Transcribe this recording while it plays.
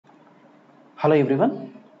Hello everyone,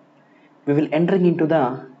 we will entering into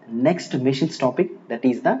the next machines topic, that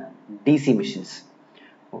is the DC machines.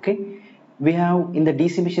 Okay, we have in the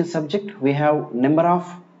DC machine subject we have number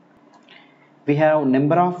of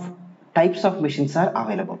types of machines are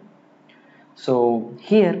available. So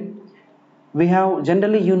here we have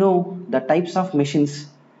generally the types of machines.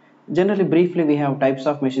 Generally briefly we have types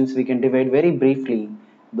of machines, we can divide very briefly.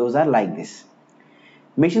 Those are like this.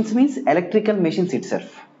 Machines means electrical machines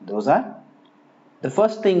itself. Those are the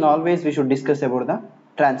first thing always we should discuss about the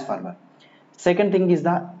transformer. Second thing is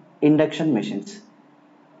the induction machines.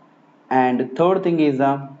 And third thing is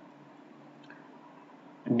the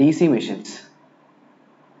DC machines.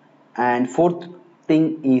 And fourth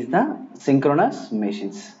thing is the synchronous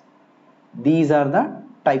machines. These are the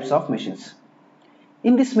types of machines.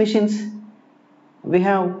 In these machines, we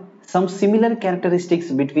have some similar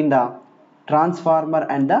characteristics between the transformer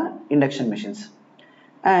and the induction machines.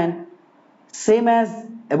 And same as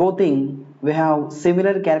above thing, we have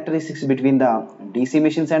similar characteristics between the DC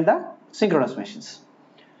machines and the synchronous machines.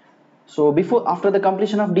 So after the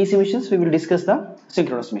completion of DC machines, we will discuss the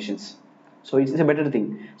synchronous machines. So it is a better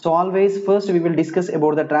thing. So always first we will discuss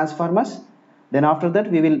about the transformers, then after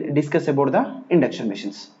that we will discuss about the induction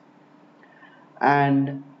machines.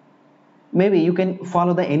 And maybe you can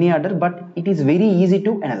follow the any order, but it is very easy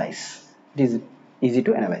to analyze. It is easy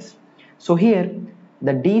to analyze. So here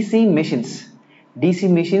the DC machines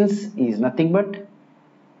is nothing but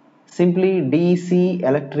simply DC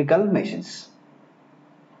electrical machines.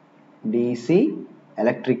 DC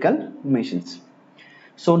electrical machines.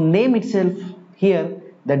 So name itself here,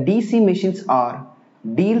 the DC machines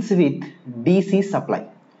deals with DC supply.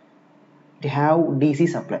 They have DC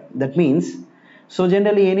supply. That means, so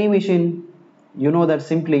generally any machine, that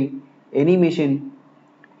simply any machine,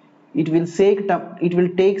 it will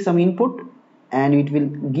take some input and it will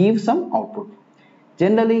give some output.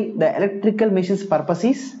 Generally the electrical machines purpose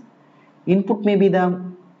is input if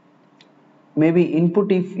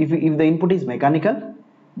the input is mechanical,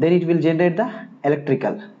 then it will generate the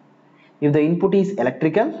electrical. If the input is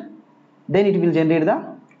electrical, then it will generate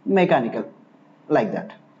the mechanical, like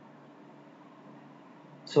that.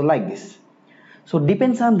 So like this. So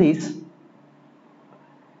depends on this.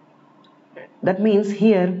 That means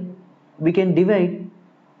here we can divide.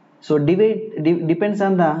 So depends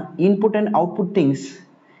on the input and output things.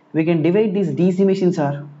 We can divide these DC machines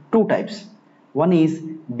are two types. One is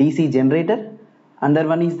DC generator, another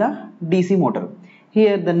one is the DC motor.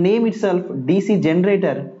 Here the name itself, DC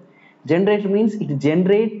generator means it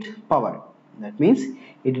generates power. That means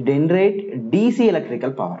it generates DC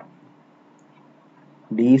electrical power.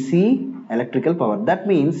 DC electrical power. That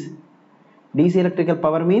means DC electrical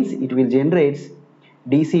power means it will generate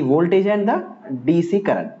DC voltage and the DC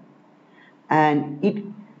current.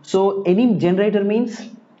 And so any generator means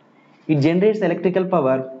it generates electrical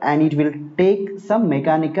power and it will take some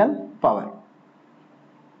mechanical power,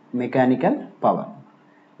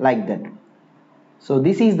 like that. So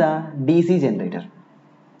this is the DC generator.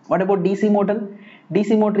 What about DC motor?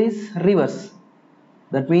 DC motor is reverse.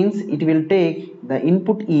 That means it will take the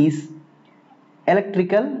input is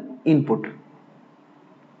electrical input,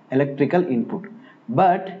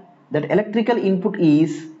 but that electrical input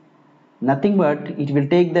is nothing but it will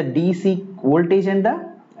take the DC voltage and the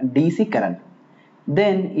DC current,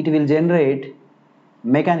 then it will generate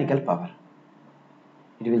mechanical power.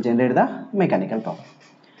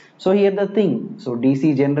 So here the thing, so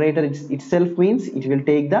DC generator itself means it will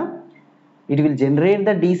generate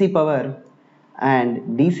the DC power,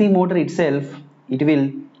 and DC motor itself it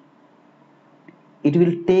will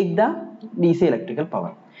take the DC electrical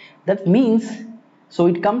power. That means, so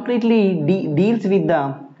it completely deals with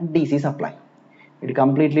the DC supply.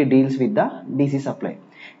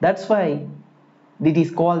 That's why it is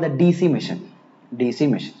called the DC machine.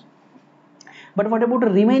 But what about the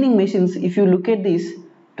remaining machines? If you look at this,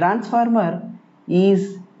 transformer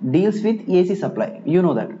deals with AC supply. You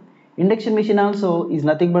know that. Induction machine also is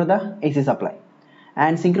nothing but the AC supply.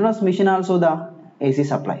 And synchronous machine also the AC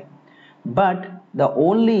supply. But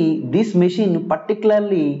this machine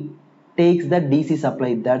particularly takes the DC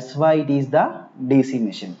supply. That's why it is the DC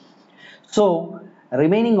machine. So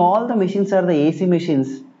remaining all the machines are the AC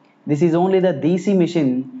machines. This is only the DC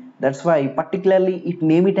machine. That's why particularly it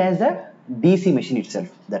name it as the DC machine itself.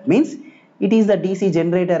 That means it is the DC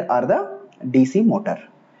generator or the DC motor.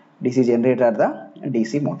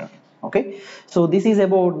 Okay. So this is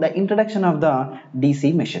about the introduction of the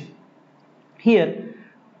DC machine. Here,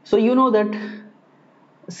 so that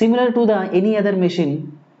similar to any other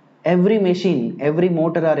machine, every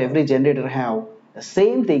motor or every generator have the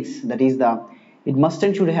same things, that is the it must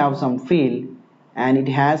and should have some field, and it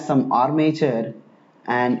has some armature,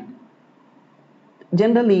 and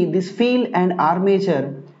generally this field and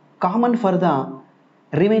armature common for the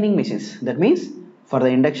remaining machines. That means for the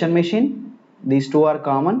induction machine these two are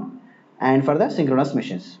common, and for the synchronous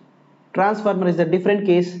machines. Transformer is a different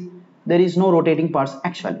case, there is no rotating parts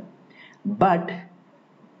actually, but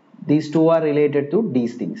these two are related to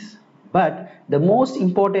these things. But the most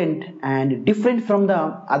important and different from the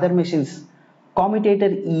other machines, commutator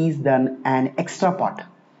is then an extra part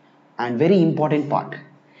and very important part.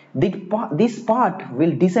 This part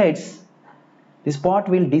will decides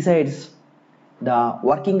the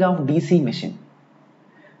working of DC machine.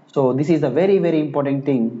 So this is a very important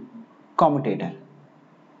thing. Commutator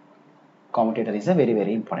is a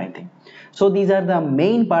very important thing. So these are the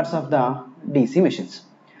main parts of the DC machines.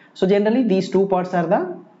 So generally these two parts are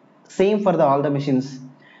the same for all the machines,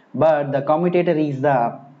 but the commutator is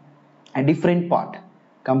a different part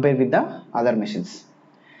compared with the other machines.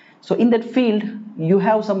 So in that field, you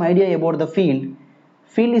have some idea about the field.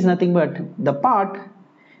 Field is nothing but the part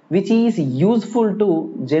which is useful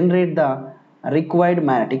to generate the required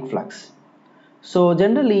magnetic flux. So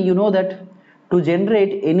generally you know that to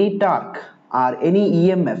generate any torque or any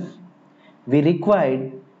EMF, we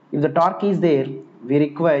require, if the torque is there, we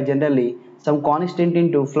require generally some constant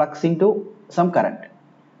into flux into some current.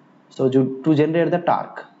 So to generate the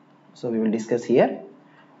torque, so we will discuss here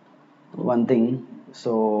one thing.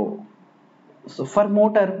 So for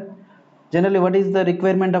motor, generally what is the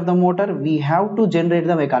requirement of the motor? We have to generate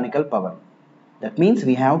the mechanical power. That means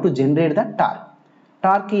we have to generate the torque.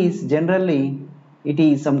 Torque is generally, it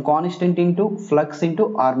is some constant into flux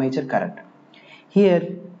into armature current.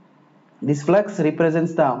 Here this flux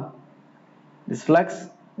represents this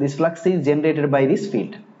flux is generated by this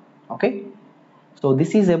field. Okay, so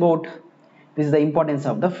this is the importance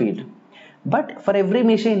of the field. But for every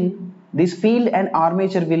machine, this field and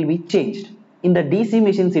armature will be changed. In the DC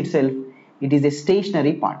machines itself, it is a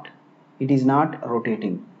stationary part, it is not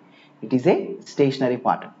rotating, it is a stationary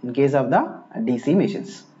part in case of the DC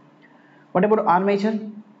machines. What about armature?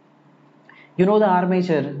 You know the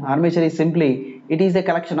armature is simply, it is a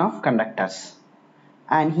collection of conductors,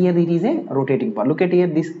 and here it is a rotating part. Look at here,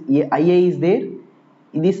 this IA is there.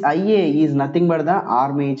 This IA is nothing but the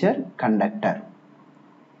armature conductor,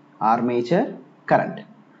 armature current.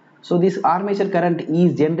 So this armature current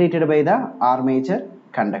is generated by the armature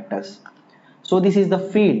conductors. So this is the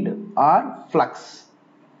field or flux.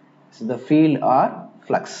 This is the field or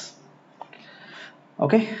flux.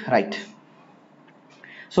 Okay, right.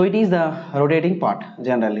 So it is the rotating part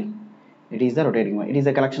generally. It is the rotating part. It is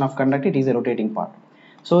a collection of conductor. It is a rotating part.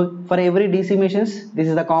 So for every DC machines, this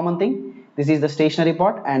is the common thing. This is the stationary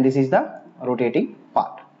part and this is the rotating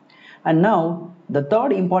part. And now the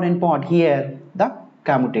third important part here, the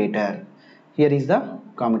commutator. Here is the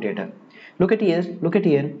commutator. Look at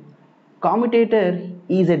here. Commutator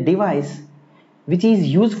is a device which is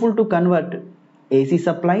useful to convert AC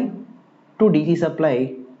supply to DC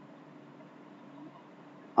supply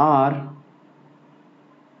or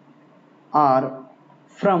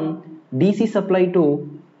from DC supply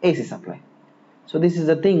to AC supply. So this is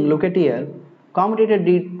the thing. Look at here. Commutator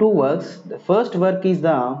did two works. The first work is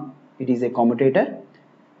it is a commutator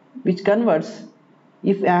which converts,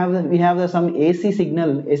 if we have some AC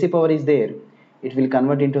signal, AC power is there, it will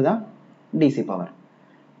convert into the DC power,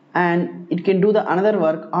 and it can do the another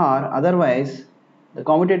work, or otherwise the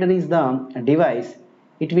commutator is the device,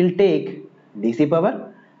 it will take DC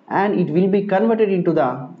power and it will be converted into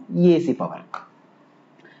the AC power.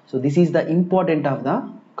 So this is the important of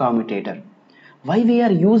the commutator. Why we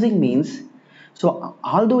are using means, so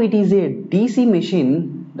although it is a DC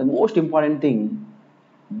machine, the most important thing,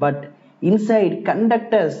 but inside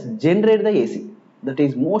conductors generate the AC. That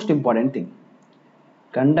is most important thing.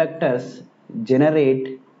 Conductors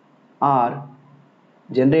generate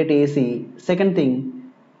AC. Second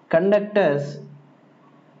thing, conductors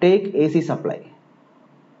take AC supply.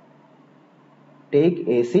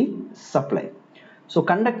 So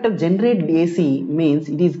conductor generate AC means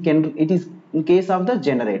it is in case of the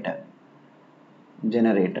generator.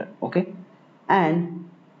 Okay, and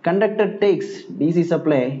conductor takes DC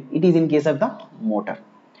supply, it is in case of the motor.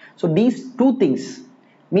 So these two things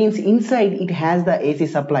means inside it has the AC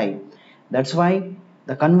supply. That's why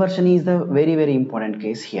the conversion is the very important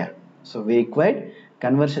case here. So we required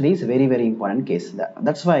conversion is very important case.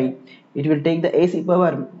 That's why it will take the AC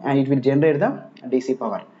power and it will generate the DC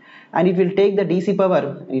power, and it will take the DC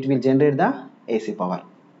power and it will generate the AC power.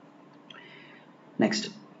 Next,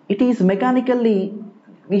 it is mechanically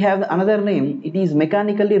we have another name. It is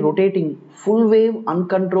mechanically rotating full wave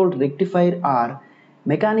uncontrolled rectifier or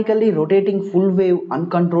mechanically rotating full wave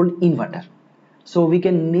uncontrolled inverter. So we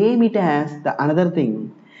can name it as the another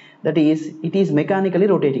thing, that is it is mechanically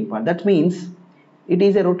rotating part. That means it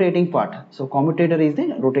is a rotating part. So commutator is the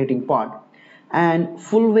rotating part, and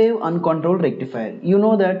full wave uncontrolled rectifier. You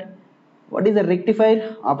know that what is the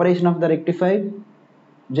rectifier? Operation of the rectifier.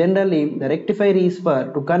 Generally the rectifier is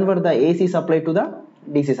for to convert the AC supply to the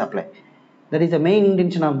DC supply. That is the main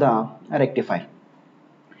intention of the rectifier.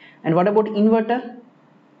 And what about inverter?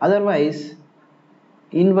 Otherwise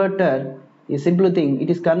inverter is simple thing, it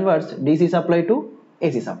is converts DC supply to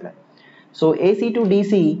AC supply. So AC to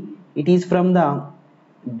DC, it is from the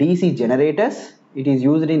DC generators, it is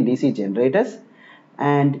used in DC generators,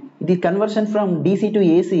 and it is conversion from DC to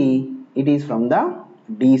AC, it is from the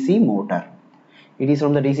DC motor. It is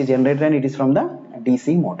from the DC generator and it is from the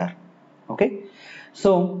DC motor. Okay,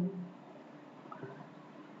 so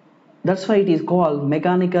that's why it is called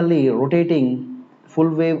mechanically rotating full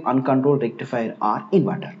wave uncontrolled rectifier or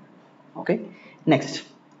inverter. Okay, next,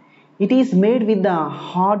 it is made with the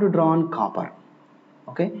hard drawn copper.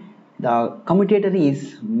 Okay, the commutator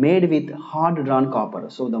is made with hard drawn copper.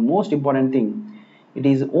 So the most important thing, it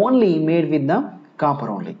is only made with the copper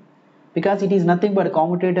only, because it is nothing but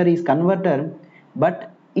commutator is converter,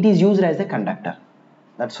 but it is used as a conductor.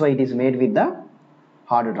 That's why it is made with the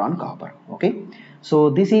hard drawn copper. Okay, so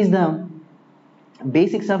this is the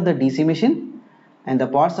basics of the DC machine and the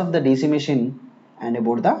parts of the DC machine and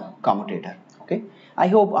about the commutator. Okay, I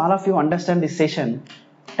hope all of you understand this session.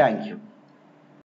 Thank you.